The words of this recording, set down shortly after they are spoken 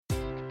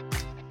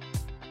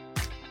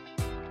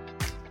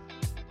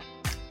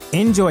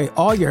Enjoy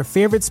all your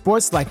favorite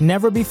sports like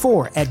never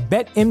before at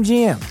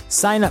BetMGM.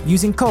 Sign up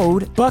using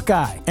code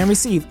Buckeye and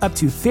receive up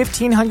to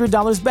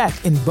 $1,500 back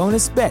in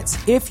bonus bets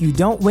if you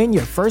don't win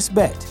your first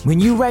bet. When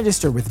you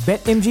register with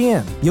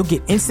BetMGM, you'll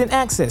get instant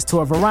access to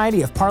a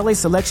variety of parlay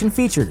selection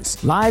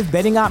features, live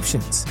betting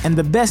options, and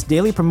the best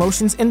daily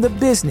promotions in the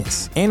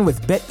business. And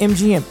with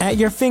BetMGM at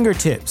your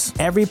fingertips,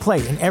 every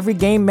play and every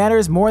game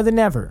matters more than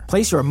ever.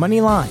 Place your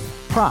money line,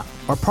 prop,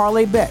 or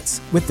parlay bets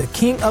with the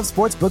king of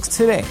sportsbooks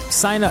today.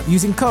 Sign up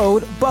using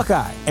code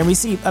Buckeye and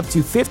receive up to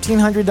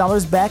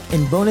 $1,500 back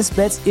in bonus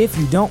bets if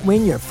you don't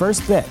win your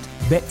first bet.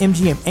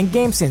 BetMGM and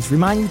GameSense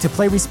remind you to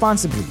play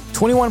responsibly.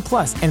 21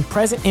 plus and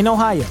present in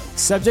Ohio,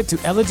 subject to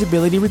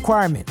eligibility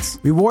requirements.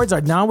 Rewards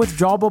are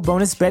non-withdrawable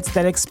bonus bets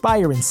that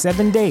expire in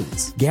 7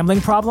 days. Gambling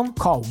problem?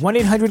 Call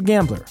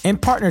 1-800-GAMBLER. In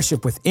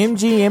partnership with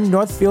MGM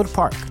Northfield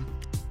Park.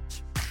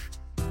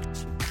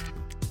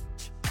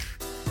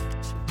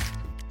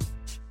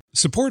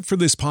 Support for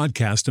this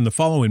podcast and the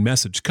following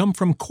message come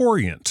from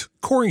Corient.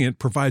 Corient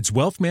provides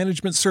wealth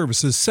management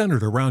services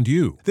centered around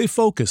you. They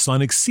focus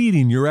on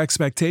exceeding your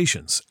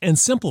expectations and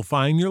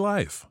simplifying your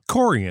life.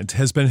 Corient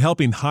has been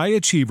helping high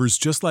achievers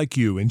just like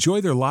you enjoy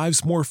their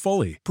lives more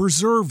fully,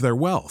 preserve their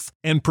wealth,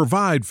 and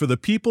provide for the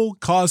people,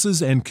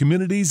 causes, and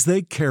communities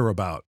they care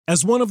about.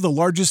 As one of the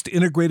largest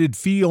integrated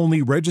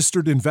fee-only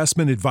registered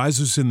investment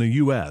advisors in the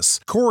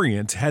U.S.,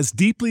 Corient has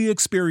deeply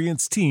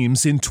experienced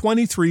teams in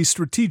 23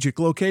 strategic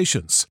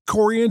locations.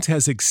 Corient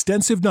has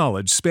extensive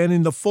knowledge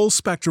spanning the full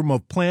spectrum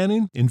of planning,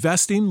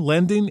 investing,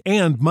 lending,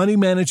 and money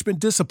management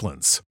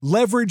disciplines.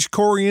 Leverage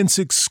Corient's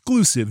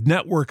exclusive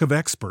network of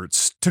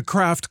experts to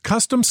craft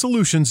custom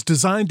solutions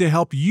designed to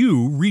help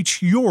you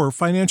reach your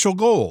financial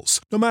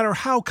goals, no matter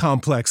how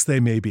complex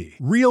they may be.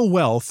 Real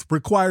wealth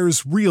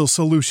requires real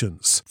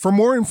solutions. For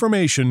more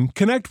information,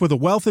 connect with a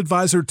wealth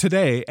advisor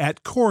today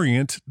at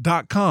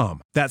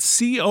Corient.com. That's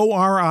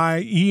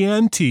Corient.com.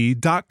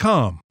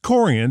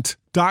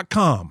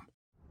 Corient.com.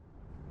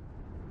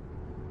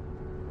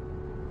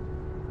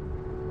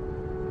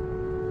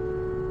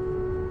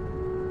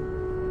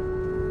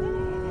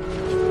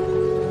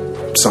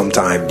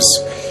 Sometimes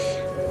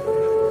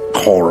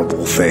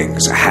horrible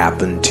things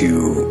happen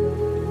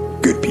to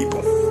good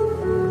people.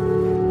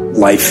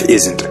 Life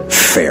isn't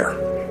fair,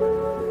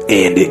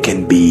 and it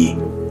can be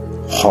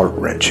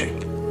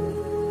heart-wrenching.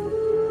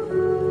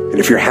 And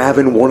if you're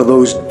having one of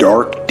those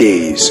dark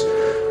days,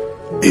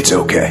 it's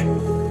okay.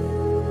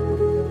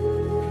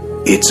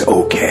 It's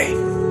okay.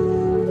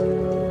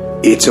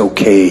 It's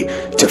okay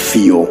to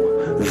feel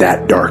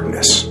that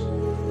darkness.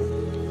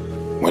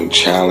 When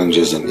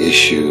challenges and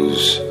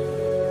issues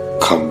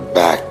come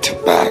back to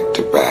back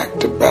to back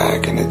to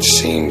back, and it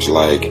seems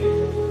like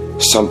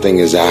something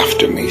is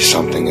after me,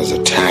 something is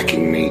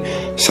attacking me,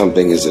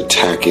 something is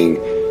attacking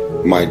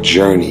my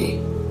journey.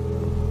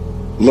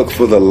 Look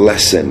for the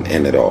lesson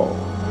in it all.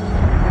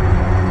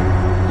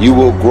 You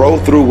will grow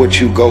through what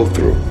you go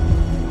through.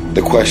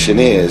 The question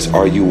is,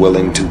 are you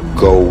willing to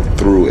go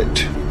through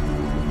it?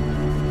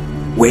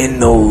 When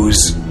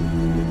those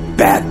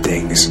bad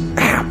things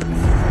happen,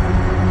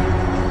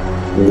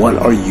 what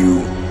are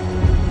you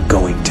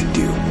going to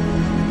do?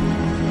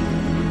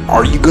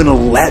 Are you going to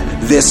let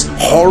this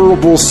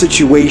horrible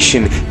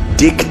situation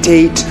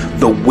dictate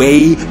the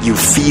way you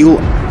feel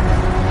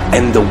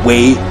and the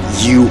way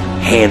you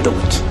handle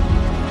it?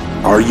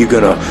 Are you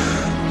going to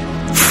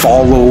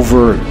fall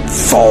over,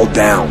 fall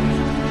down,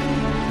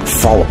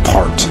 fall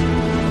apart?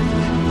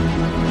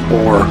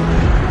 Or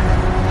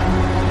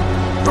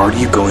are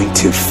you going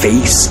to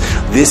face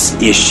this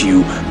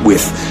issue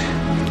with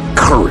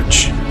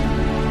courage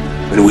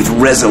and with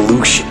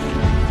resolution?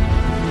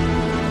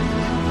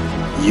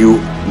 You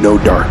know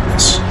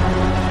darkness.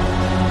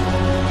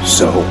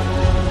 So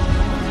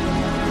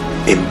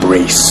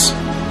embrace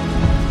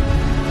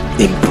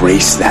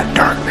that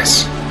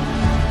darkness.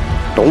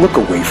 Don't look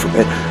away from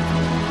it.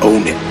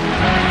 Own it.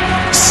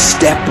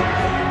 Step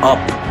up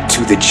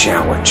to the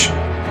challenge,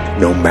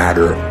 no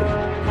matter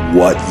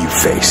what you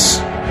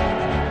face.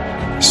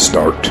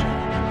 Start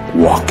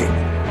walking.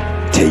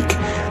 Take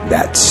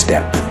that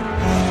step.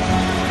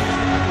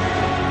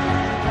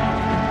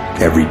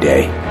 Every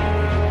day,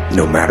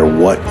 no matter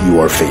what you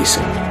are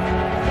facing,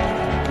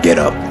 get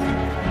up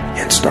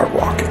and start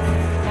walking.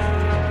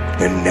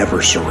 And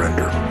never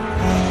surrender.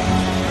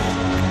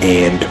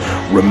 And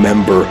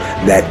remember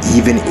that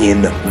even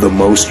in the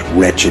most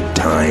wretched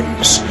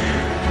times,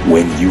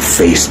 when you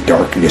face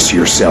darkness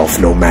yourself,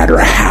 no matter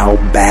how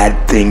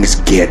bad things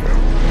get,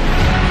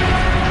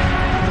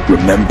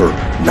 remember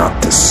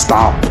not to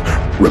stop.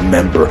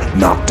 Remember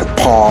not to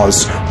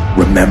pause.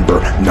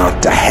 Remember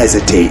not to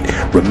hesitate.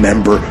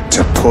 Remember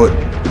to put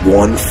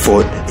one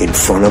foot in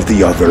front of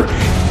the other.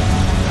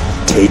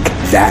 Take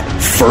that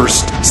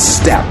first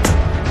step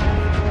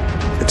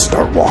and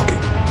start walking.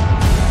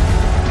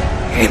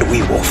 And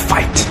we will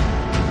fight.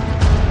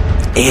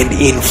 And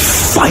in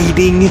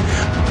fighting,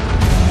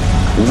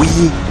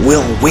 we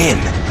will win.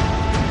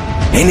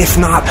 And if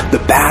not the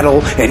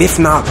battle, and if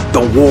not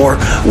the war,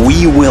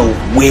 we will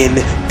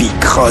win because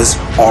because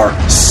our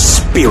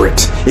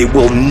spirit, it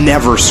will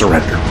never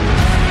surrender.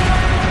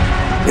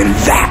 And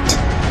that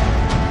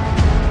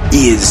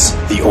is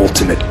the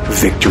ultimate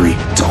victory,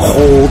 to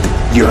hold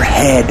your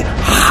head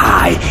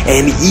high,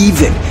 and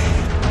even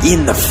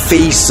in the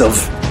face of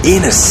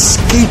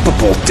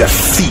inescapable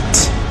defeat,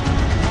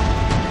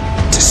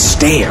 to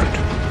stand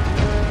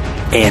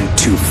and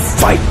to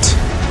fight.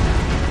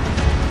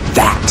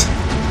 That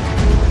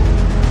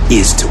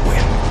is to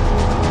win.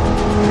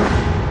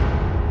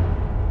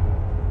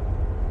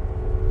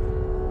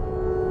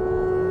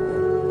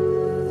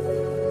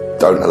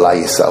 Don't allow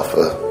yourself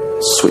a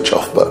switch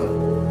off button.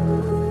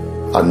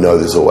 I know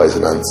there's always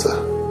an answer.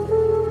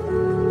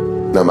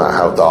 No matter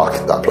how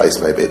dark that place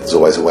may be, there's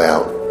always a way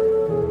out.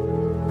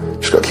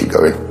 Just gotta keep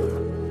going.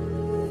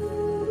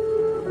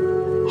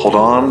 Hold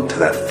on to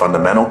that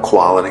fundamental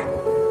quality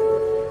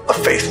of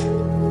faith.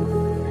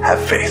 Have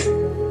faith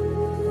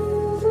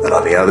that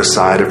on the other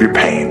side of your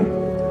pain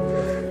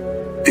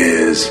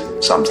is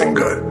something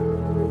good.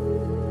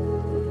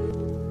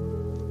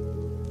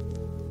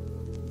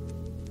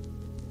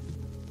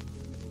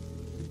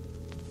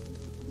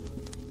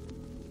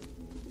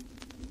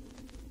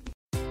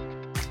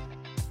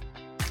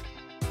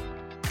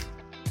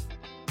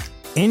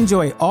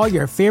 Enjoy all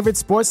your favorite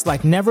sports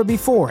like never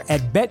before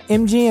at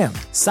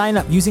BetMGM. Sign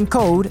up using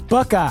code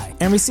Buckeye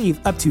and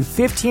receive up to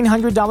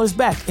 $1,500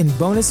 back in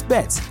bonus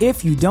bets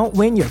if you don't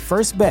win your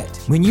first bet.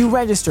 When you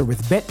register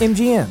with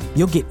BetMGM,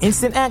 you'll get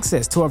instant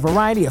access to a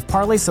variety of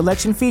parlay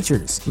selection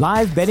features,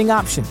 live betting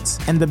options,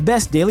 and the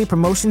best daily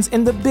promotions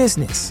in the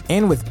business.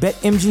 And with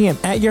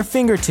BetMGM at your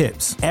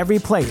fingertips, every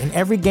play and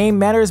every game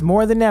matters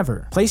more than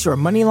ever. Place your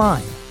money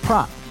line,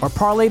 prop, or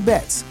parlay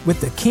bets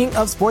with the king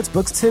of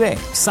sportsbooks today.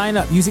 Sign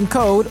up using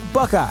code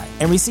Buckeye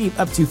and receive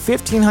up to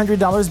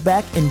 $1,500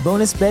 back in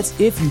bonus bets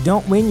if you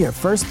don't win your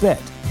first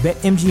bet.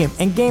 BetMGM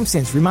and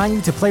GameSense remind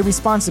you to play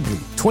responsibly.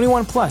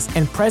 21 plus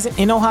and present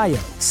in Ohio,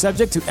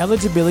 subject to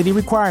eligibility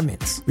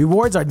requirements.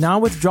 Rewards are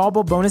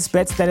non-withdrawable bonus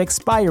bets that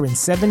expire in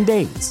 7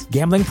 days.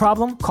 Gambling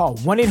problem? Call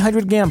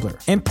 1-800-GAMBLER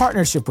in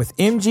partnership with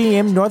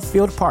MGM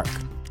Northfield Park.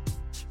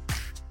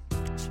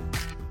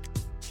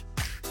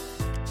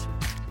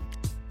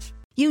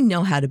 You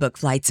know how to book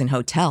flights and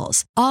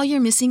hotels. All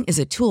you're missing is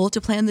a tool to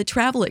plan the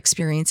travel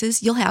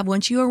experiences you'll have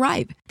once you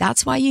arrive.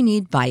 That's why you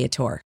need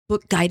Viator.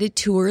 Book guided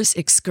tours,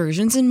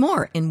 excursions, and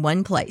more in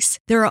one place.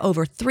 There are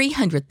over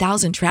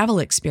 300,000 travel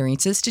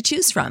experiences to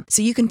choose from,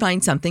 so you can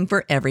find something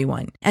for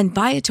everyone. And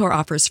Viator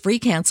offers free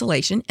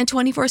cancellation and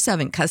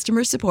 24/7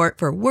 customer support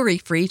for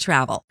worry-free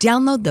travel.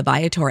 Download the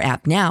Viator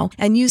app now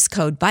and use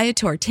code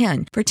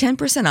Viator10 for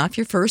 10% off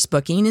your first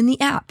booking in the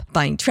app.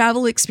 Find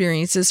travel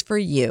experiences for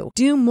you.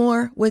 Do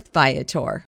more with Viator.